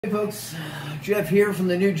Hey folks, Jeff here from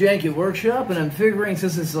the new Janky workshop, and I'm figuring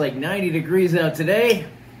since it's like 90 degrees out today,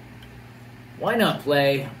 why not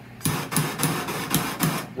play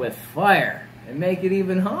with fire and make it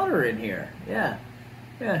even hotter in here? Yeah,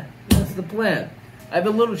 that's the plan. I have a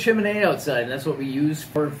little chimney outside, and that's what we use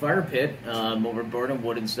for fire pit, over burning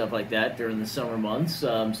wood and stuff like that during the summer months,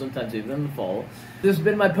 sometimes even in the fall. This has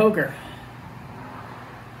been my poker,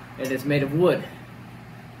 and it's made of wood.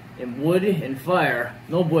 And wood and fire,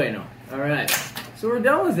 no bueno. Alright, so we're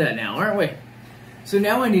done with that now, aren't we? So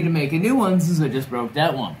now I need to make a new one since I just broke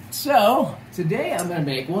that one. So, today I'm going to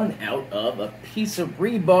make one out of a piece of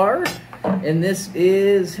rebar. And this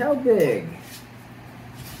is, how big?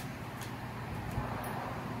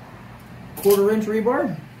 1/4-inch rebar.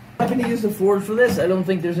 I'm not going to use the forge for this. I don't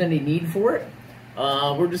think there's any need for it.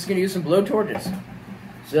 We're just going to use some blow torches.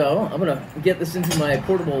 So, I'm going to get this into my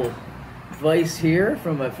portable vice here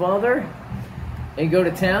from my father and go to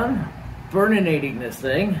town burninating this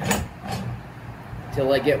thing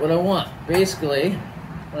till I get what I want. Basically,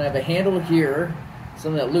 I have a handle here,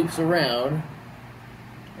 something that loops around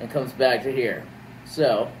and comes back to here.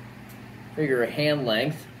 So, figure a hand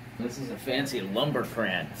length. This is a fancy lumber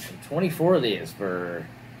cran. 24 of these for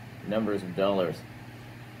numbers of dollars.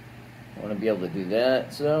 I want to be able to do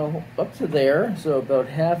that. So up to there, so about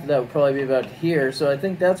half of that would probably be about here. So I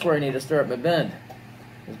think that's where I need to start my bend,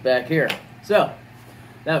 is back here. So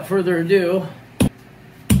without further ado,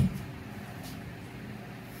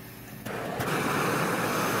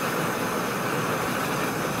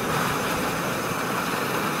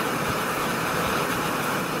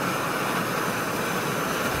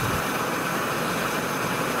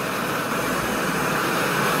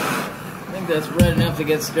 that's red enough to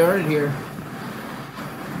get started here.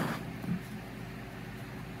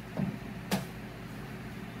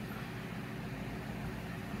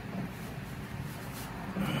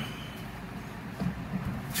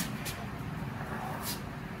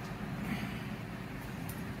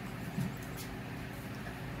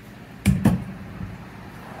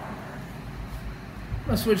 I'm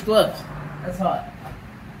gonna switch gloves. That's hot.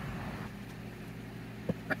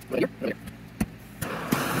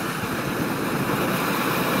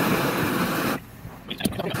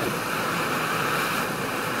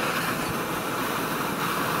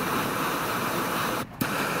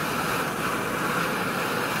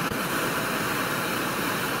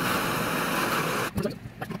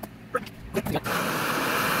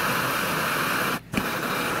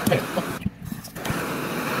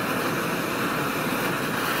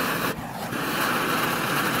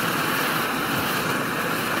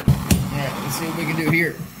 Let's see what we can do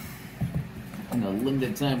here in the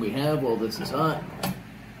limited time we have while this is hot.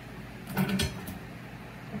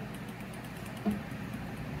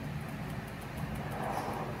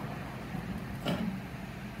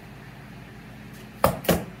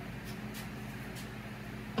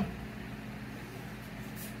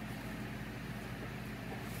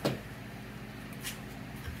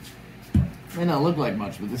 May not look like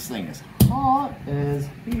much, but this thing is hot as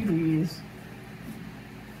Hades.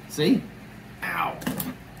 See? Ow!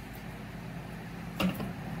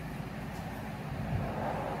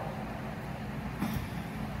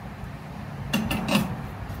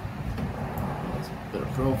 Let's put a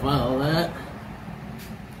profile of that.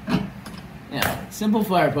 Yeah, simple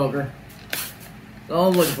fire poker. That's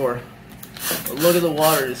all I'm looking for. But look at the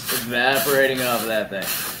water just evaporating off of that thing.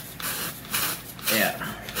 Yeah.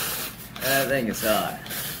 That thing is hot.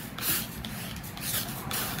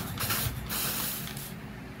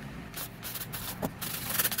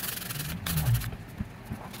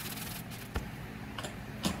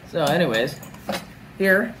 So anyways,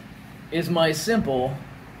 here is my simple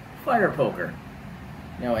fire poker.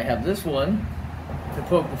 Now I have this one to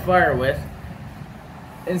poke the fire with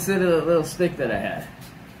instead of the little stick that I had.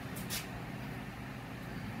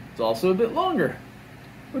 It's also a bit longer,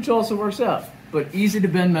 which also works out. But easy to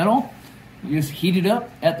bend metal. You just heat it up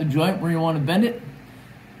at the joint where you want to bend it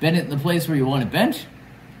in the place where you want it bent,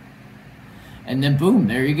 and then boom,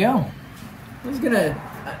 there you go. I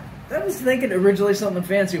was thinking originally something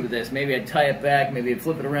fancy with this. Maybe I'd tie it back, maybe I'd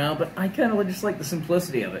flip it around, but I kind of just like the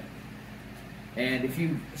simplicity of it. And if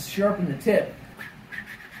you sharpen the tip,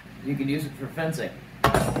 you can use it for fencing.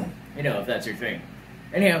 You know, if that's your thing.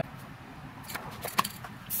 Anyhow.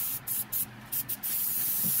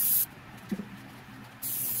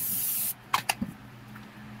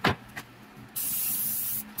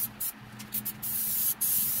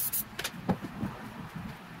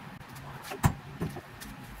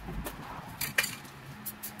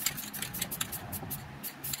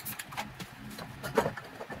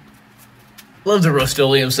 Love the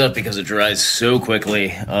Rust-Oleum stuff because it dries so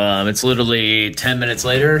quickly. It's literally 10 minutes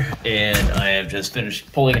later, and I have just finished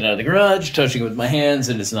pulling it out of the garage, touching it with my hands,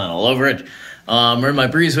 and it's not all over it. We're in my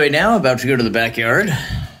breezeway now, about to go to the backyard.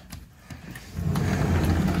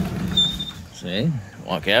 See,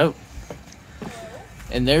 walk out.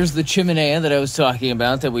 And there's the chiminea that I was talking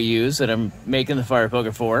about that we use, that I'm making the fire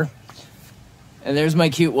poker for. And there's my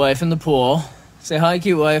cute wife in the pool. Say hi,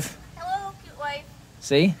 cute wife. Hello, cute wife.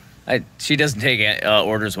 See? She doesn't take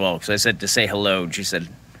orders well, because I said to say hello, and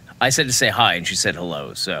I said to say hi, and she said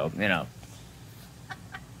hello, so, you know.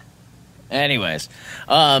 Anyways,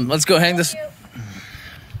 let's go hang this.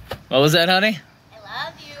 What was that, honey? I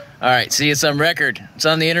love you. All right, see, it's on record. It's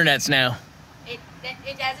on the internets now. It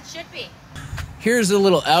as it should be. Here's a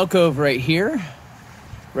little alcove right here,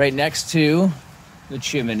 right next to the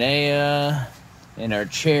chiminea and our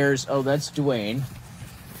chairs. Oh, that's Dwayne.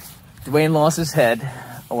 Dwayne lost his head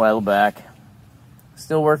a while back.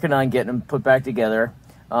 Still working on getting him put back together.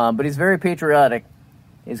 But he's very patriotic.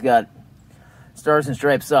 He's got stars and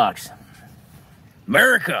striped socks.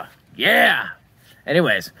 America, yeah.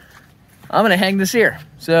 Anyways, I'm gonna hang this here.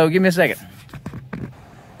 So give me a second.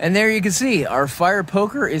 And there you can see our fire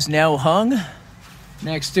poker is now hung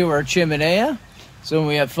next to our chiminea. So when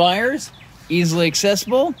we have fires, easily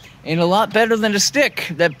accessible, and a lot better than a stick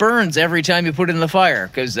that burns every time you put it in the fire,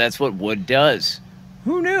 because that's what wood does.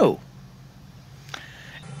 Who knew?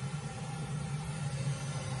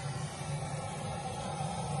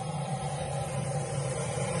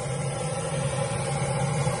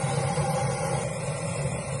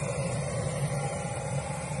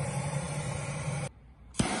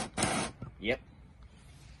 Yep.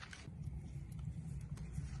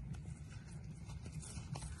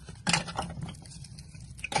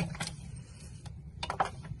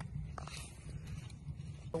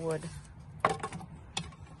 Wood.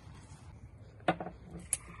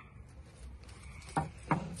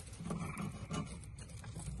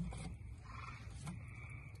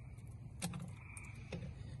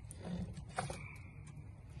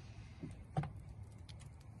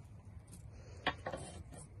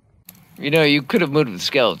 You know, you could have moved the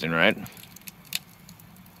skeleton, right? What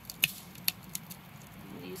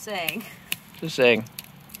are you saying? Just saying.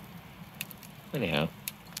 Anyhow.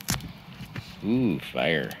 Ooh,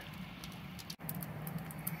 fire.